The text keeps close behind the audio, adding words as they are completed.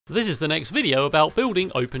This is the next video about building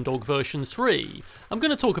openDog version 3. I'm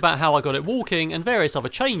going to talk about how I got it walking and various other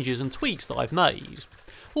changes and tweaks that I've made.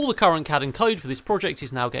 All the current CAD and code for this project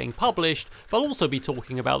is now getting published, but I'll also be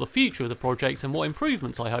talking about the future of the project and what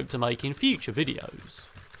improvements I hope to make in future videos.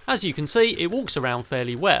 As you can see, it walks around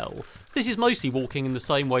fairly well. This is mostly walking in the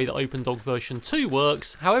same way that openDog version 2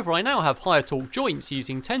 works, however I now have higher torque joints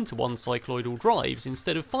using 10:1 cycloidal drives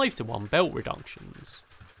instead of 5:1 belt reductions.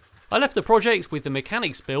 I left the project with the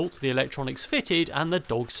mechanics built, the electronics fitted, and the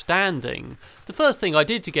dog standing. The first thing I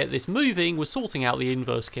did to get this moving was sorting out the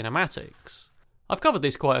inverse kinematics. I've covered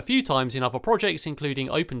this quite a few times in other projects including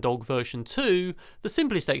openDog version 2, the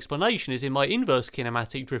simplest explanation is in my inverse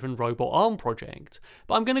kinematic driven robot arm project,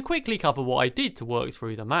 but I'm going to quickly cover what I did to work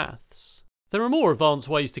through the maths. There are more advanced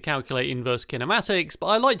ways to calculate inverse kinematics, but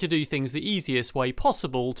I like to do things the easiest way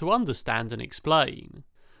possible to understand and explain.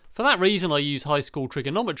 For that reason I use high school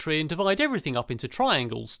trigonometry and divide everything up into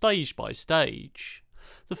triangles stage by stage.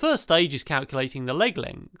 The first stage is calculating the leg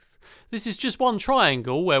length. This is just one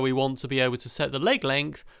triangle where we want to be able to set the leg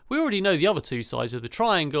length. We already know the other two sides of the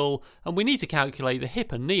triangle and we need to calculate the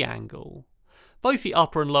hip and knee angle. Both the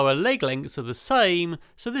upper and lower leg lengths are the same,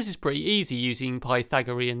 so this is pretty easy using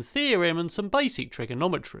Pythagorean theorem and some basic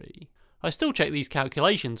trigonometry. I still check these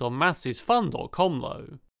calculations on mathsisfun.com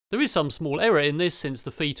though. There is some small error in this since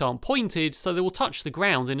the feet aren't pointed, so they will touch the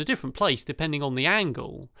ground in a different place depending on the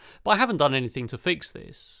angle, but I haven't done anything to fix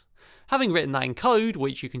this. Having written that in code,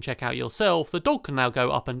 which you can check out yourself, the dog can now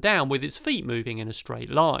go up and down with its feet moving in a straight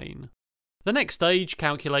line. The next stage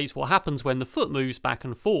calculates what happens when the foot moves back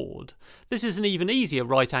and forward. This is an even easier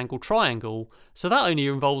right angle triangle, so that only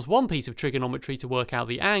involves one piece of trigonometry to work out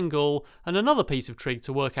the angle, and another piece of trig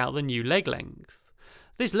to work out the new leg length.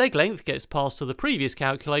 This leg length gets passed to the previous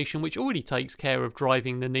calculation which already takes care of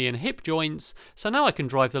driving the knee and hip joints, so now I can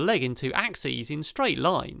drive the leg into axes in straight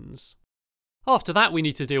lines. After that we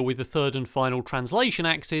need to deal with the third and final translation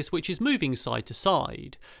axis which is moving side to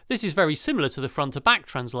side. This is very similar to the front to back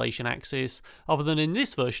translation axis, other than in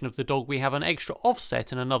this version of the dog we have an extra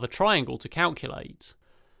offset and another triangle to calculate.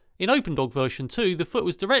 In openDog version 2 the foot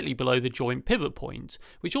was directly below the joint pivot point,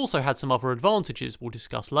 which also had some other advantages we'll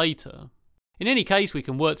discuss later. In any case, we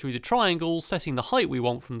can work through the triangles, setting the height we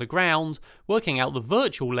want from the ground, working out the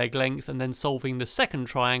virtual leg length, and then solving the second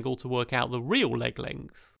triangle to work out the real leg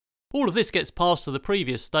length. All of this gets passed to the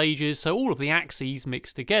previous stages, so all of the axes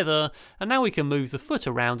mix together, and now we can move the foot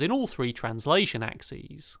around in all three translation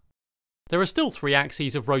axes. There are still three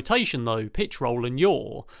axes of rotation though, pitch, roll and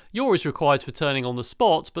yaw. Yaw is required for turning on the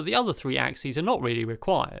spot, but the other three axes are not really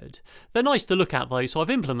required. They're nice to look at though, so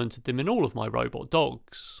I've implemented them in all of my robot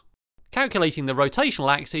dogs. Calculating the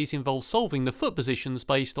rotational axes involves solving the foot positions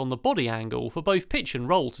based on the body angle for both pitch and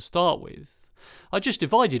roll to start with. I just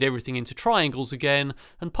divided everything into triangles again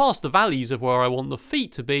and passed the values of where I want the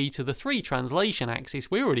feet to be to the three translation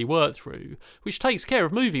axes we already worked through, which takes care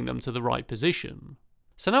of moving them to the right position.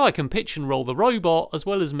 So now I can pitch and roll the robot as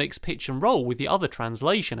well as mix pitch and roll with the other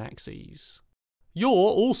translation axes. Yaw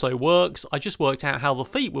also works, I just worked out how the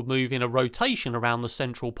feet would move in a rotation around the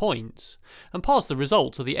central point, and passed the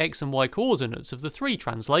result to the x and y coordinates of the three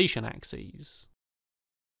translation axes.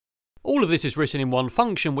 All of this is written in one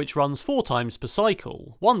function which runs 4 times per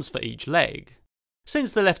cycle, once for each leg.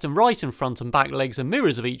 Since the left and right and front and back legs are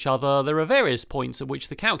mirrors of each other, there are various points at which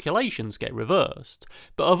the calculations get reversed,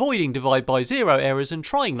 but avoiding divide by zero errors and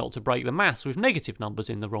trying not to break the maths with negative numbers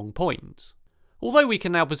in the wrong point. Although we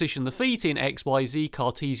can now position the feet in x, y, z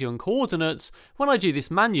Cartesian coordinates, when I do this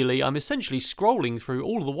manually I'm essentially scrolling through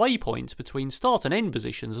all the waypoints between start and end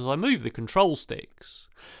positions as I move the control sticks.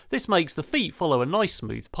 This makes the feet follow a nice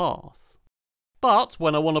smooth path. But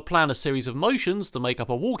when I want to plan a series of motions to make up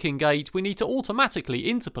a walking gait, we need to automatically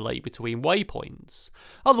interpolate between waypoints.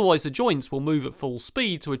 Otherwise the joints will move at full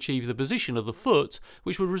speed to achieve the position of the foot,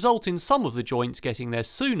 which would result in some of the joints getting there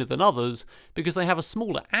sooner than others because they have a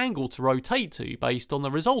smaller angle to rotate to based on the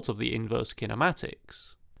result of the inverse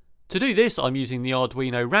kinematics. To do this I'm using the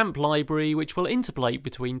Arduino ramp library which will interpolate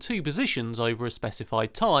between two positions over a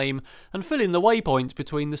specified time and fill in the waypoints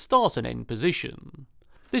between the start and end position.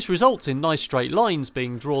 This results in nice straight lines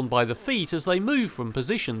being drawn by the feet as they move from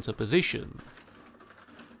position to position.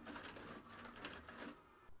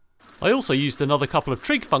 I also used another couple of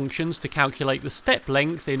trig functions to calculate the step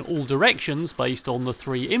length in all directions based on the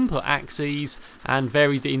 3 input axes and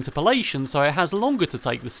varied the interpolation so it has longer to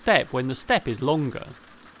take the step when the step is longer.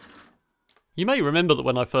 You may remember that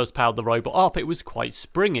when I first powered the robot up it was quite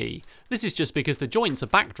springy. This is just because the joints are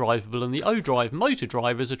back drivable and the O-drive motor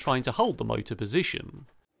drivers are trying to hold the motor position.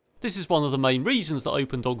 This is one of the main reasons that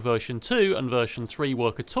openDog version 2 and version 3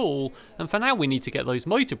 work at all, and for now we need to get those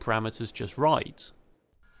motor parameters just right.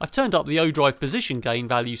 I've turned up the O-drive position gain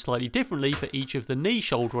value slightly differently for each of the knee,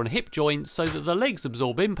 shoulder and hip joints so that the legs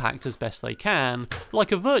absorb impact as best they can,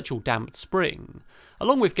 like a virtual damped spring.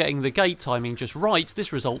 Along with getting the gait timing just right,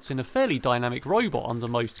 this results in a fairly dynamic robot under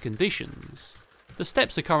most conditions. The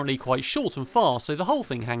steps are currently quite short and fast, so the whole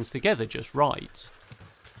thing hangs together just right.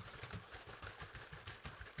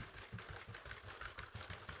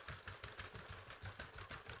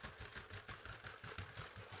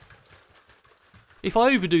 If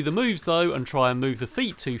I overdo the moves though and try and move the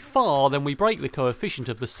feet too far, then we break the coefficient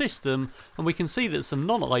of the system and we can see that some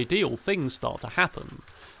non-ideal things start to happen.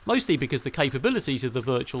 Mostly because the capabilities of the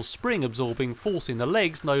virtual spring absorbing force in the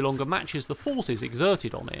legs no longer matches the forces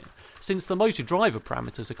exerted on it, since the motor driver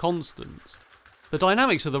parameters are constant. The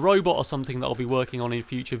dynamics of the robot are something that I'll be working on in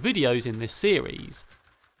future videos in this series.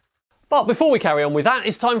 But before we carry on with that,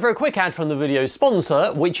 it's time for a quick ad from the video's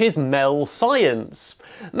sponsor, which is Mel Science.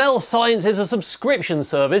 Mel Science is a subscription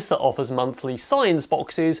service that offers monthly science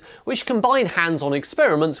boxes which combine hands-on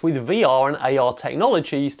experiments with VR and AR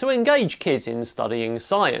technologies to engage kids in studying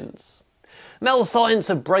science. Mel Science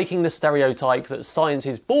are breaking the stereotype that science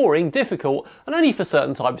is boring, difficult and only for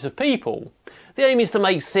certain types of people. The aim is to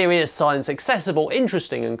make serious science accessible,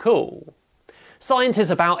 interesting and cool. Science is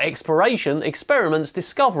about exploration, experiments,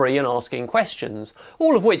 discovery and asking questions,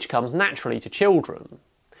 all of which comes naturally to children.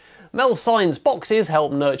 Mel Science boxes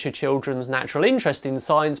help nurture children's natural interest in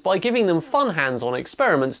science by giving them fun hands-on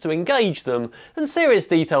experiments to engage them and serious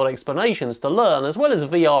detailed explanations to learn, as well as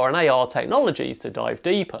VR and AR technologies to dive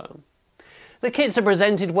deeper. The kits are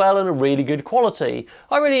presented well and are really good quality.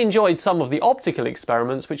 I really enjoyed some of the optical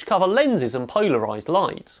experiments which cover lenses and polarised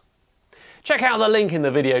light. Check out the link in the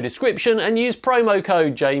video description and use promo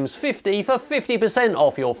code JAMES50 for 50%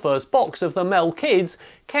 off your first box of the Mel Kids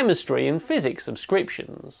chemistry and physics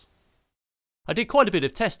subscriptions. I did quite a bit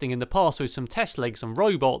of testing in the past with some test legs and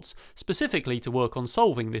robots, specifically to work on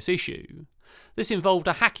solving this issue. This involved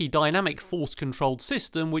a hacky dynamic force-controlled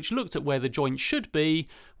system which looked at where the joints should be,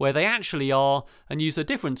 where they actually are, and used the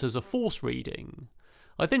difference as a force reading.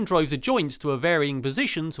 I then drove the joints to a varying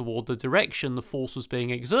position toward the direction the force was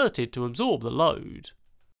being exerted to absorb the load.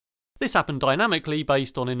 This happened dynamically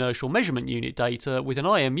based on inertial measurement unit data with an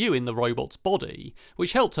IMU in the robot's body,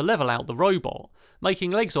 which helped to level out the robot,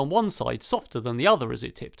 making legs on one side softer than the other as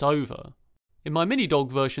it tipped over. In my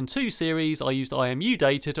MiniDog version 2 series, I used IMU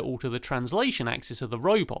data to alter the translation axis of the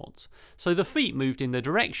robot, so the feet moved in the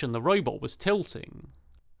direction the robot was tilting.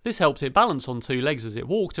 This helped it balance on two legs as it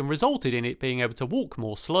walked and resulted in it being able to walk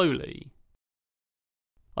more slowly.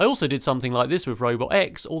 I also did something like this with Robot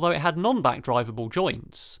X, although it had non-back drivable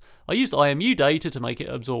joints. I used IMU data to make it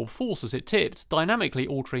absorb force as it tipped, dynamically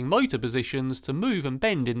altering motor positions to move and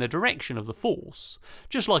bend in the direction of the force,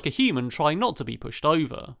 just like a human trying not to be pushed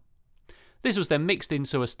over. This was then mixed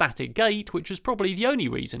into a static gait, which was probably the only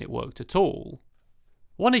reason it worked at all.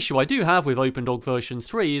 One issue I do have with openDog version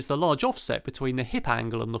 3 is the large offset between the hip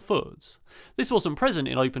angle and the foot. This wasn't present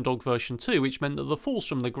in openDog version 2, which meant that the force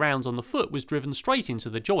from the ground on the foot was driven straight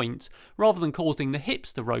into the joint, rather than causing the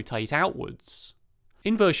hips to rotate outwards.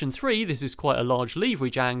 In version 3 this is quite a large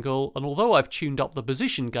leverage angle, and although I've tuned up the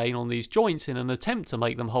position gain on these joints in an attempt to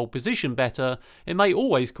make them hold position better, it may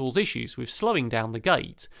always cause issues with slowing down the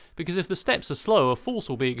gait, because if the steps are slower, force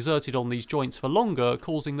will be exerted on these joints for longer,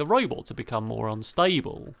 causing the robot to become more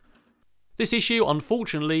unstable. This issue,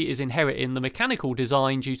 unfortunately, is inherent in the mechanical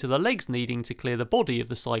design due to the legs needing to clear the body of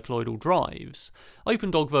the cycloidal drives.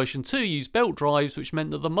 openDog version 2 used belt drives, which meant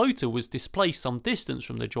that the motor was displaced some distance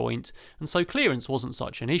from the joint, and so clearance wasn't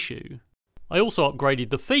such an issue. I also upgraded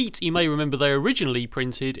the feet. You may remember they were originally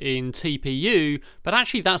printed in TPU, but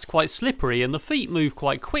actually that's quite slippery and the feet move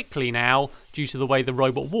quite quickly now due to the way the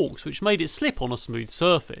robot walks, which made it slip on a smooth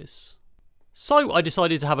surface. So I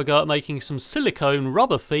decided to have a go at making some silicone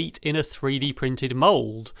rubber feet in a 3D printed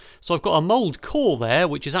mould. So I've got a mould core there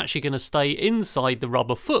which is actually going to stay inside the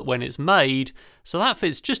rubber foot when it's made, so that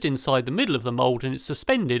fits just inside the middle of the mould and it's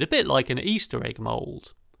suspended a bit like an Easter egg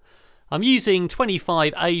mould. I'm using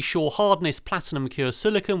 25A Shore Hardness Platinum Cure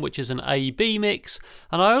Silicone, which is an A-B mix,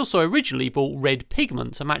 and I also originally bought red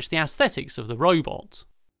pigment to match the aesthetics of the robot.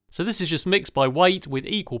 So this is just mixed by weight with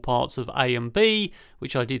equal parts of A and B,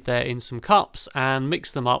 which I did there in some cups, and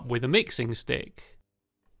mixed them up with a mixing stick.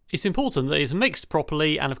 It's important that it's mixed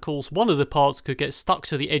properly, and of course one of the parts could get stuck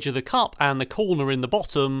to the edge of the cup and the corner in the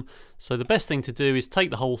bottom, so the best thing to do is take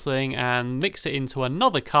the whole thing and mix it into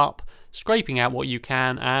another cup, scraping out what you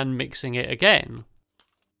can and mixing it again.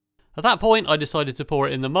 At that point, I decided to pour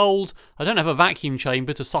it in the mould. I don't have a vacuum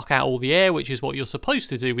chamber to suck out all the air, which is what you're supposed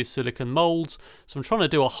to do with silicon moulds, so I'm trying to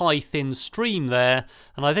do a high, thin stream there,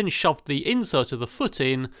 and I then shoved the insert of the foot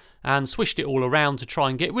in and swished it all around to try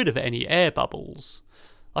and get rid of any air bubbles.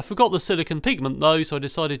 I forgot the silicon pigment though, so I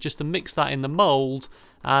decided just to mix that in the mould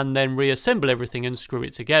and then reassemble everything and screw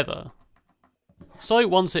it together. So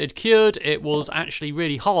once it had cured, it was actually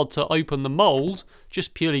really hard to open the mould,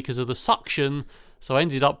 just purely because of the suction, so I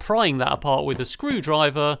ended up prying that apart with a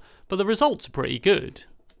screwdriver, but the results are pretty good.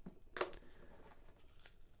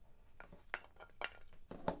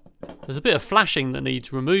 There's a bit of flashing that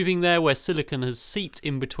needs removing there where silicon has seeped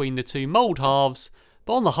in between the two mould halves,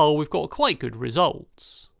 but on the whole we've got quite good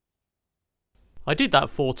results. I did that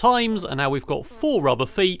 4 times, and now we've got 4 rubber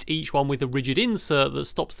feet, each one with a rigid insert that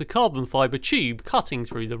stops the carbon fibre tube cutting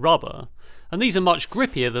through the rubber. And these are much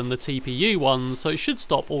grippier than the TPU ones, so it should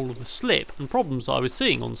stop all of the slip and problems that I was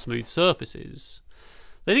seeing on smooth surfaces.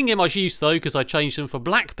 They didn't get much use though, because I changed them for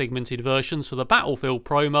black pigmented versions for the Battlefield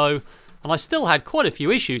promo, and I still had quite a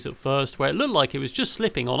few issues at first where it looked like it was just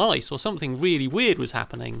slipping on ice or something really weird was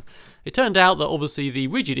happening. It turned out that obviously the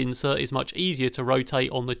rigid insert is much easier to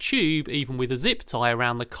rotate on the tube even with a zip tie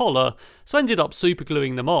around the collar, so I ended up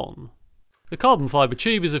supergluing them on. The carbon fibre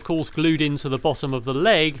tube is of course glued into the bottom of the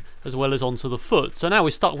leg as well as onto the foot, so now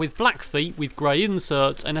we're stuck with black feet with grey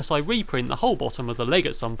inserts unless I reprint the whole bottom of the leg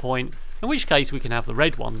at some point, in which case we can have the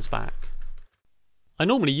red ones back. I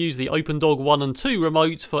normally use the openDog 1 and 2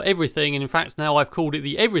 remote for everything, and in fact now I've called it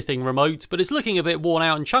the everything remote, but it's looking a bit worn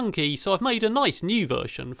out and chunky, so I've made a nice new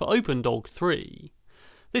version for openDog 3.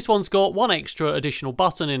 This one's got 1 extra additional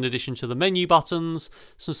button in addition to the menu buttons,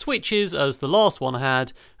 some switches as the last one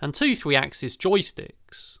had, and 2 3-axis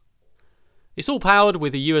joysticks. It's all powered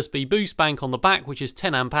with a USB boost bank on the back which is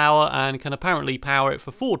 10 amp hour and can apparently power it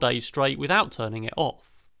for 4 days straight without turning it off.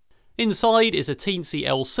 Inside is a teensy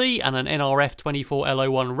LC and an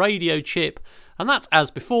NRF24L01 radio chip, and that, as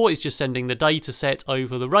before, is just sending the data set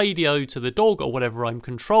over the radio to the dog or whatever I'm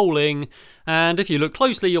controlling, and if you look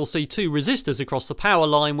closely you'll see 2 resistors across the power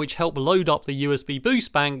line which help load up the USB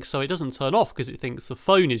boost bank so it doesn't turn off because it thinks the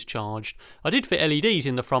phone is charged. I did fit LEDs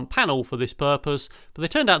in the front panel for this purpose, but they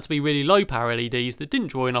turned out to be really low power LEDs that didn't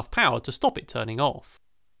draw enough power to stop it turning off.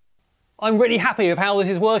 I'm really happy with how this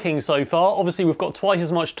is working so far. Obviously we've got twice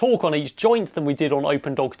as much torque on each joint than we did on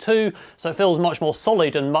openDog 2, so it feels much more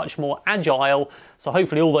solid and much more agile. So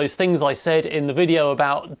hopefully all those things I said in the video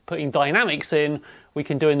about putting dynamics in, we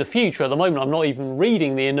can do in the future. At the moment I'm not even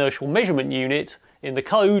reading the inertial measurement unit in the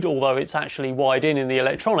code, although it's actually wired in the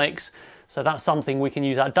electronics, so that's something we can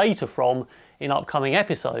use our data from in upcoming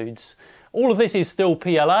episodes. All of this is still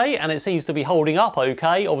PLA and it seems to be holding up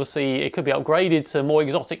okay. Obviously it could be upgraded to more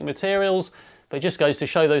exotic materials, but it just goes to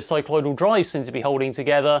show those cycloidal drives seem to be holding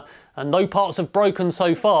together and no parts have broken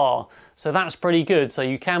so far. So that's pretty good, so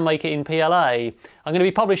you can make it in PLA. I'm going to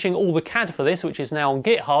be publishing all the CAD for this, which is now on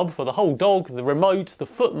GitHub, for the whole dog, the remote, the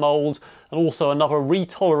foot mould, and also another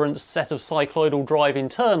retoleranced set of cycloidal drive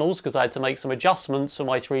internals, because I had to make some adjustments for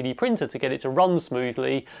my 3D printer to get it to run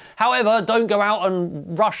smoothly. However, don't go out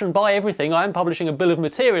and rush and buy everything. I am publishing a bill of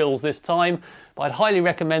materials this time, but I'd highly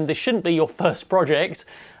recommend this shouldn't be your first project.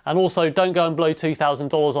 And also don't go and blow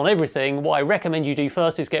 $2,000 on everything. What I recommend you do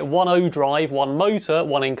first is get 1 O drive, 1 motor,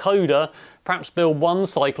 1 encoder, perhaps build 1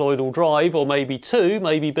 cycloidal drive or maybe 2,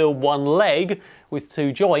 maybe build 1 leg with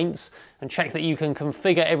 2 joints and check that you can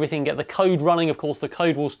configure everything, get the code running. Of course the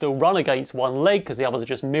code will still run against 1 leg because the others are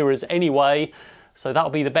just mirrors anyway, so that'll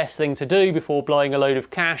be the best thing to do before blowing a load of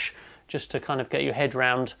cash, just to kind of get your head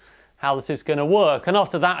around how this is going to work. And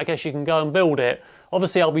after that I guess you can go and build it.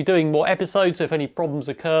 Obviously I'll be doing more episodes, so if any problems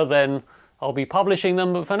occur then I'll be publishing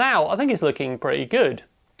them, but for now I think it's looking pretty good.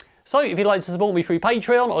 So if you'd like to support me through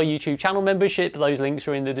Patreon or YouTube channel membership, those links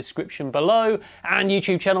are in the description below, and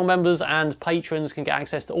YouTube channel members and patrons can get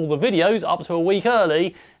access to all the videos up to a week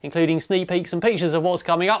early, including sneak peeks and pictures of what's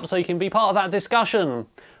coming up, so you can be part of that discussion.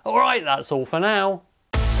 Alright, that's all for now.